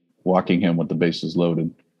intentionally walking him with the bases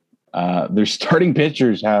loaded. Their starting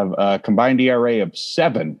pitchers have a combined ERA of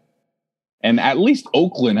 7. And at least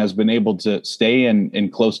Oakland has been able to stay in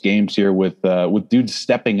close games here with dudes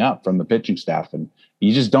stepping up from the pitching staff. And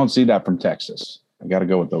you just don't see that from Texas. I got to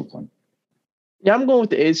go with Oakland. Yeah, I'm going with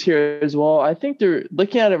the A's here as well. I think they're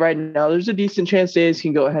looking at it right now. There's a decent chance the A's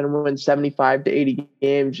can go ahead and win 75 to 80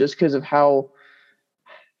 games just because of how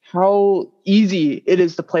easy it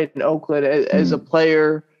is to play in Oakland as a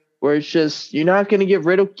player, where it's just you're not going to get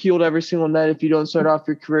ridiculed every single night if you don't start off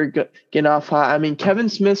your career getting off hot. I mean, Kevin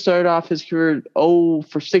Smith started off his career 0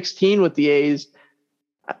 for 16 with the A's.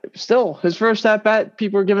 Still, his first at bat,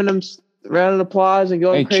 people are giving him round of applause and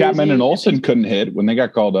going crazy. Chapman and Olsen couldn't hit when they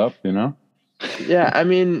got called up, you know? Yeah, I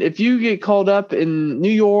mean, if you get called up in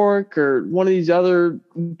New York or one of these other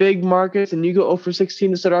big markets and you go 0 for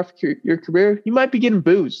 16 to start off your career, you might be getting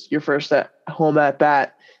booed your first home at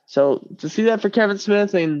bat. So to see that for Kevin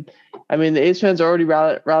Smith, and I mean, the A's fans are already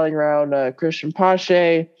rallying around Christian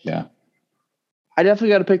Pache. Yeah. I definitely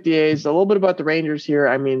got to pick the A's. A little bit about the Rangers here.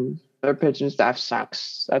 I mean, their pitching staff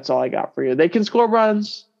sucks. That's all I got for you. They can score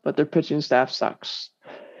runs, but their pitching staff sucks.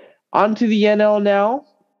 On to the NL now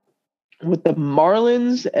with the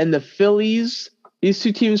Marlins and the Phillies. These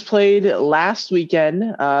two teams played last weekend.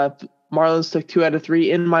 Marlins took 2 out of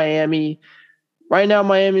 3 in Miami. Right now,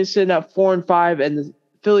 Miami is sitting at 4-5, and the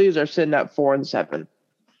Phillies are sitting at 4-7.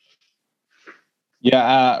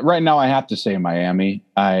 Yeah, right now I have to say Miami.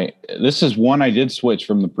 This is one I did switch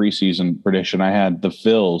from the preseason prediction. I had the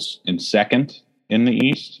Phils in second in the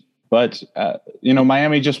East, but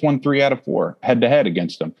Miami just won 3 out of 4 head-to-head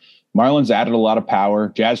against them. Marlins added a lot of power.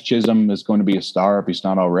 Jazz Chisholm is going to be a star if he's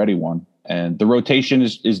not already one, and the rotation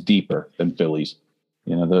is deeper than Phillies.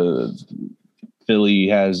 The Philly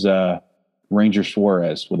has Ranger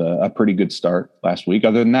Suarez with a pretty good start last week.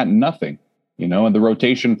 Other than that, nothing. And the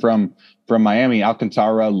rotation from Miami,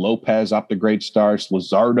 Alcantara, Lopez off to great starts,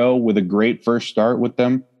 Luzardo with a great first start with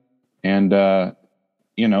them, and the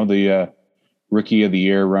Rookie of the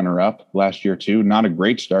Year runner-up last year too. Not a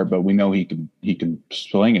great start, but we know he can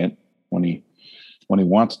swing it when he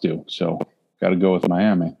wants to. So got to go with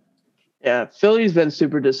Miami. Yeah, Philly's been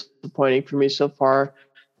super disappointing for me so far.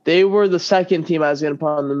 They were the second team I was going to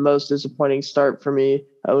put on the most disappointing start for me.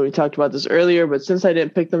 We talked about this earlier, but since I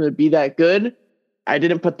didn't pick them to be that good, I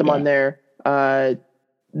didn't put them on there.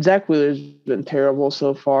 Zach Wheeler's been terrible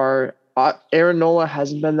so far. Aaron Nola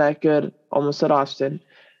hasn't been that good. Almost said Austin.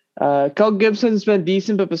 Kyle Gibson's been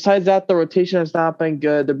decent, but besides that, the rotation has not been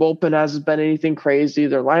good. Their bullpen hasn't been anything crazy.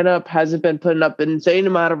 Their lineup hasn't been putting up an insane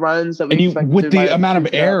amount of runs that we expected. With the amount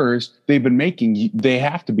of errors they've been making, they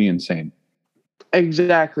have to be insane.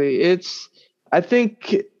 Exactly. I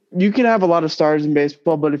think you can have a lot of stars in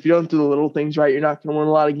baseball, but if you don't do the little things right, you're not going to win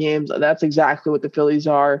a lot of games. And that's exactly what the Phillies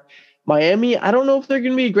are. Miami, I don't know if they're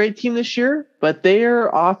going to be a great team this year, but their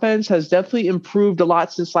offense has definitely improved a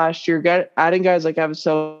lot since last year. Adding guys like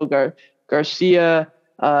Avisel Garcia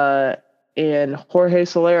and Jorge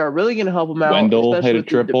Soler are really going to help them out. Wendell hit a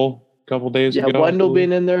triple a couple days ago. Yeah, Wendell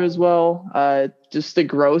being in there as well. Just the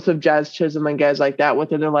growth of Jazz Chisholm and guys like that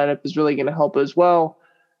within their lineup is really going to help as well.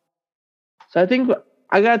 So I think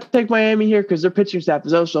I got to take Miami here because their pitching staff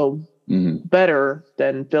is also better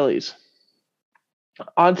than Phillies.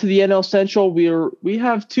 On to the NL Central. We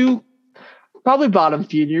have two probably bottom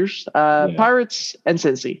feeders, Pirates and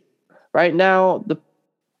Cincy. Right now, the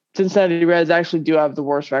Cincinnati Reds actually do have the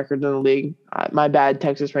worst record in the league. My bad,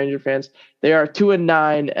 Texas Ranger fans. They are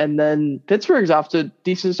 2-9, and then Pittsburgh's off to a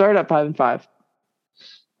decent start at 5-5.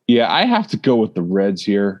 Yeah, I have to go with the Reds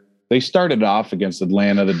here. They started off against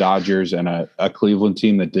Atlanta, the Dodgers, and a Cleveland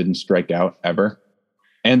team that didn't strike out ever.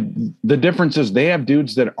 And the difference is they have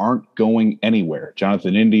dudes that aren't going anywhere.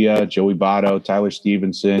 Jonathan India, Joey Votto, Tyler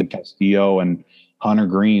Stevenson, Castillo, and Hunter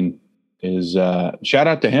Green is shout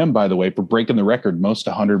out to him, by the way, for breaking the record, most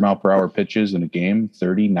 100-mile-per-hour pitches in a game,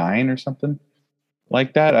 39 or something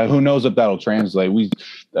like that. Who knows if that'll translate?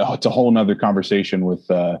 It's a whole nother conversation with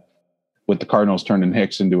the Cardinals turning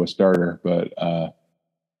Hicks into a starter. But I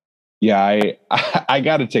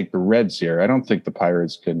got to take the Reds here. I don't think the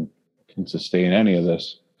Pirates can sustain any of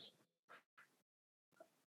this.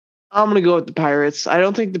 I'm going to go with the Pirates. I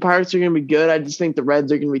don't think the Pirates are going to be good. I just think the Reds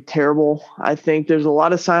are going to be terrible. I think there's a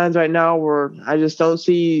lot of signs right now where I just don't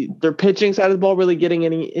see their pitching side of the ball really getting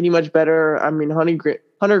any much better. I mean,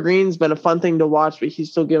 Hunter Green's been a fun thing to watch, but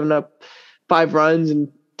he's still giving up 5 runs in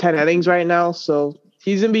 10 innings right now. So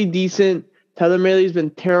he's going to be decent. Tyler Mahley's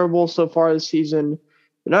been terrible so far this season.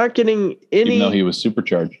 They're not getting any. Even though he was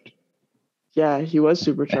supercharged. Yeah, he was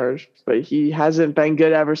supercharged, but he hasn't been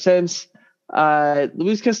good ever since.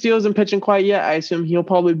 Luis Castillo isn't pitching quite yet. I assume he'll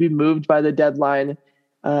probably be moved by the deadline.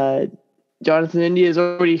 Jonathan India is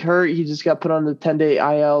already hurt. He just got put on the 10-day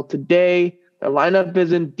IL today. The lineup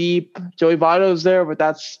isn't deep. Joey Votto's there, but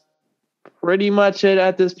that's pretty much it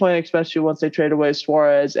at this point, especially once they trade away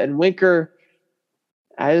Suarez and Winker.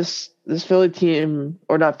 This Philly team,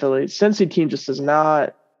 or not Philly, Cincy team just does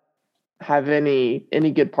not have any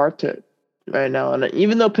good part to it right now. And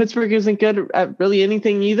even though Pittsburgh isn't good at really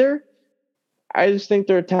anything either, I just think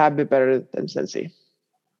they're a tad bit better than Cincy.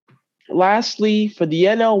 Lastly, for the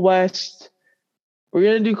NL West, we're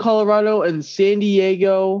going to do Colorado and San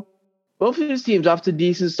Diego. Both of these teams off to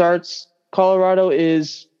decent starts. Colorado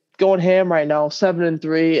is going ham right now,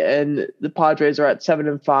 7-3, and the Padres are at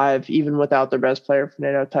 7-5, even without their best player,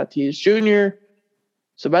 Fernando Tatis Jr.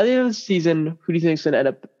 So by the end of the season, who do you think is going to end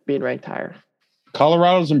up being ranked higher?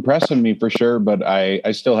 Colorado's impressing me for sure, but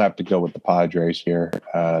I still have to go with the Padres here.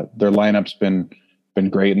 Their lineup's been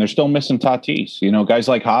great, and they're still missing Tatis. You know, guys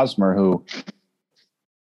like Hosmer, who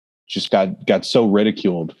just got so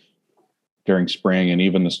ridiculed during spring and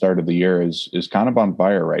even the start of the year, is kind of on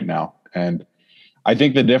fire right now. And I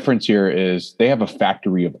think the difference here is they have a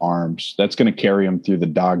factory of arms that's going to carry them through the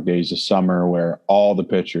dog days of summer, where all the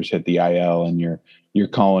pitchers hit the IL, and you're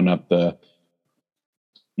calling up the.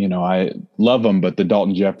 You know, I love them, but the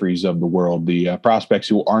Dalton Jeffries of the world, the prospects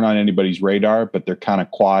who aren't on anybody's radar, but they're kind of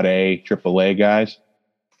quad A, triple A guys.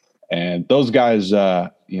 And those guys,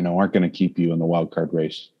 aren't going to keep you in the wild card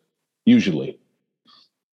race, usually.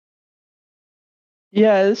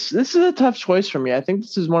 Yeah, this is a tough choice for me. I think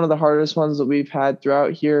this is one of the hardest ones that we've had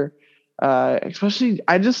throughout here. Especially,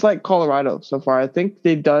 I just like Colorado so far. I think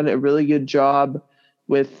they've done a really good job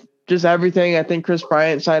with just everything. I think Chris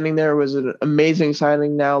Bryant signing there was an amazing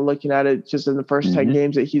signing now, looking at it just in the first 10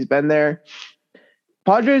 games that he's been there.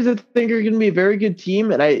 Padres, I think, are going to be a very good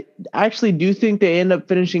team, and I actually do think they end up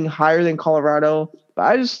finishing higher than Colorado, but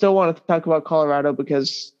I just still want to talk about Colorado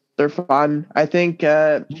because they're fun. I think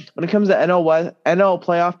when it comes to NL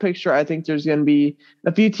playoff picture, I think there's going to be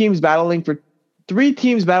three teams battling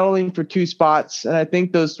for 2 spots, and I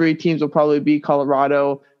think those 3 teams will probably be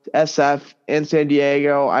Colorado, SF, and San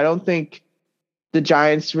Diego. I don't think the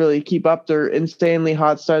Giants really keep up their insanely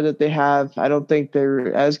hot start that they have. I don't think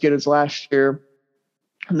they're as good as last year.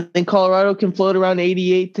 I think Colorado can float around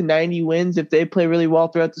 88 to 90 wins if they play really well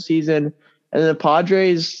throughout the season. And the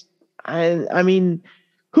Padres, I mean,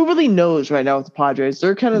 who really knows right now with the Padres?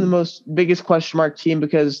 They're kind of the biggest question mark team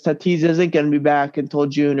because Tatis isn't going to be back until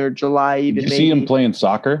June or July. Even you see him playing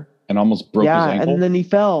soccer and almost broke his ankle? Yeah, and then he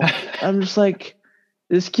fell. I'm just like,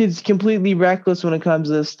 this kid's completely reckless when it comes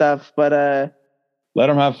to this stuff. But let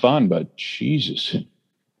him have fun, but Jesus.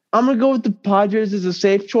 I'm going to go with the Padres as a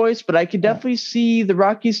safe choice, but I could definitely see the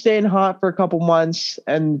Rockies staying hot for a couple months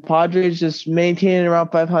and Padres just maintaining around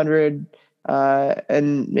 500.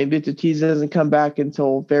 And maybe if Tatis doesn't come back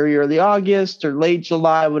until very early August or late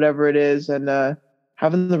July, whatever it is, and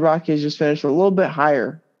having the Rockies just finish a little bit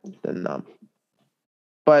higher than them.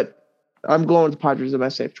 But I'm going with the Padres as my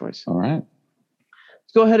safe choice. All right.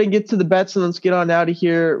 Let's go ahead and get to the bets and let's get on out of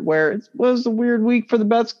here, where it was a weird week for the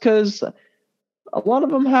bets because a lot of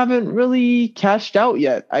them haven't really cashed out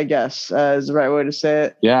yet, I guess, is the right way to say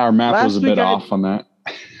it. Yeah, our math was a bit off on that.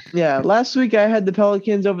 Yeah, last week I had the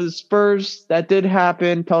Pelicans over the Spurs. That did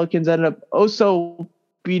happen. Pelicans ended up also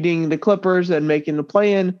beating the Clippers and making the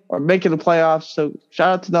play-in or making the playoffs. So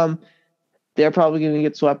shout out to them. They're probably going to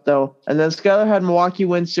get swept, though. And then Skylar had Milwaukee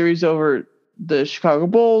win series over the Chicago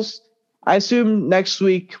Bulls. I assume next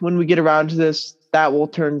week when we get around to this, that will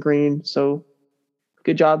turn green. So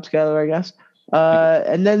good job, Skylar, I guess.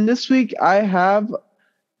 And then this week I have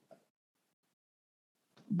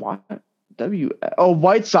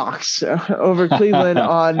White Sox over Cleveland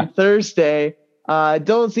on Thursday.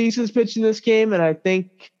 Dylan Cease is pitching this game, and I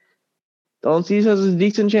think Dylan Cease has a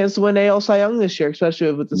decent chance to win AL Cy Young this year,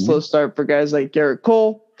 especially with the slow start for guys like Garrett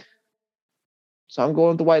Cole. So I'm going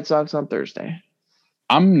with the White Sox on Thursday.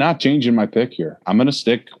 I'm not changing my pick here. I'm going to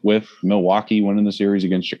stick with Milwaukee winning the series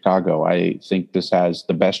against Chicago. I think this has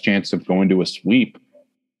the best chance of going to a sweep,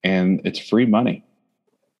 and it's free money.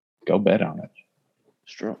 Go bet on it.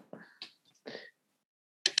 It's true.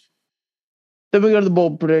 Then we go to the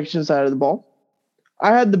bold prediction side of the ball. I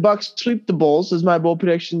had the Bucks sweep the Bulls as my bold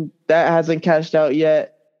prediction. That hasn't cashed out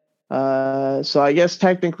yet. So I guess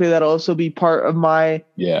technically that'll also be part of my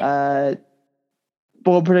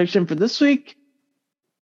bold prediction for this week.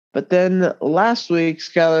 But then last week,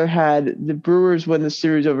 Skylar had the Brewers win the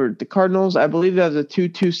series over the Cardinals. I believe that was a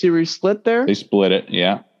 2-2 series split there. They split it,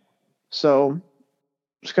 yeah. So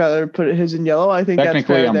Skylar put his in yellow. I think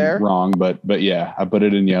technically that's fair there. I'm wrong, but yeah, I put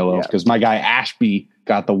it in yellow because my guy Ashby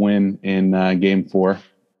got the win in Game 4.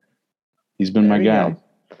 He's been my guy.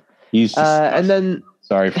 He's and then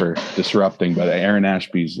sorry for disrupting, but Aaron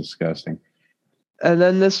Ashby's disgusting. And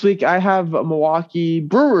then this week I have Milwaukee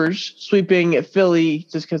Brewers sweeping Philly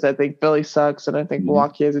just because I think Philly sucks and I think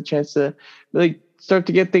Milwaukee has a chance to really start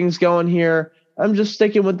to get things going here. I'm just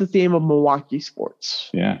sticking with the theme of Milwaukee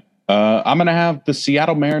sports. Yeah. I'm going to have the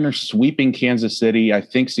Seattle Mariners sweeping Kansas City. I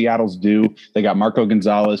think Seattle's due. They got Marco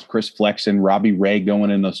Gonzalez, Chris Flexen, Robbie Ray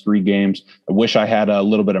going in those 3 games. I wish I had a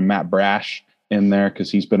little bit of Matt Brash in there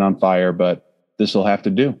because he's been on fire, but this will have to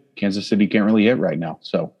do. Kansas City can't really hit right now.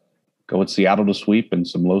 So go with Seattle to sweep and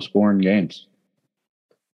some low-scoring games.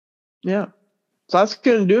 Yeah. So that's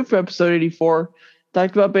going to do it for episode 84.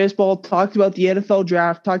 Talked about baseball, talked about the NFL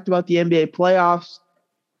draft, talked about the NBA playoffs.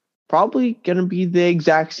 Probably going to be the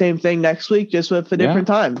exact same thing next week, just with a different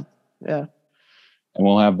time. Yeah. And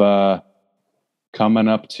we'll have coming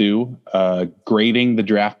up to grading the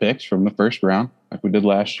draft picks from the first round like we did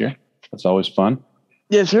last year. That's always fun.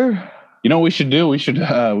 Yes, sir. You know what we should do? We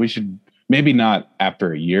should maybe not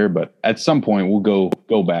after a year, but at some point we'll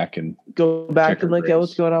go back and look at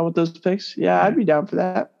what's going on with those picks. Yeah, I'd be down for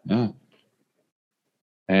that. Yeah.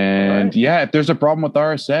 And if there's a problem with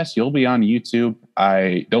RSS, you'll be on YouTube.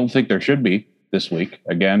 I don't think there should be this week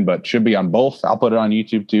again, but should be on both. I'll put it on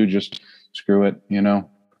YouTube too. Just screw it,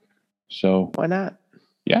 So why not?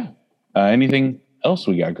 Yeah. Anything else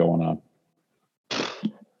we got going on?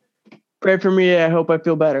 Pray for me. I hope I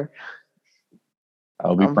feel better.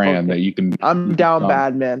 I'll be praying that you can. I'm down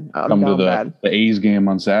bad, man. I'm down bad. The A's game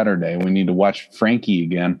on Saturday. We need to watch Frankie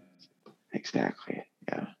again. Exactly.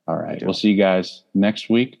 Yeah. All right. We'll see you guys next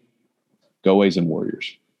week. Go A's and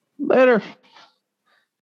Warriors. Later.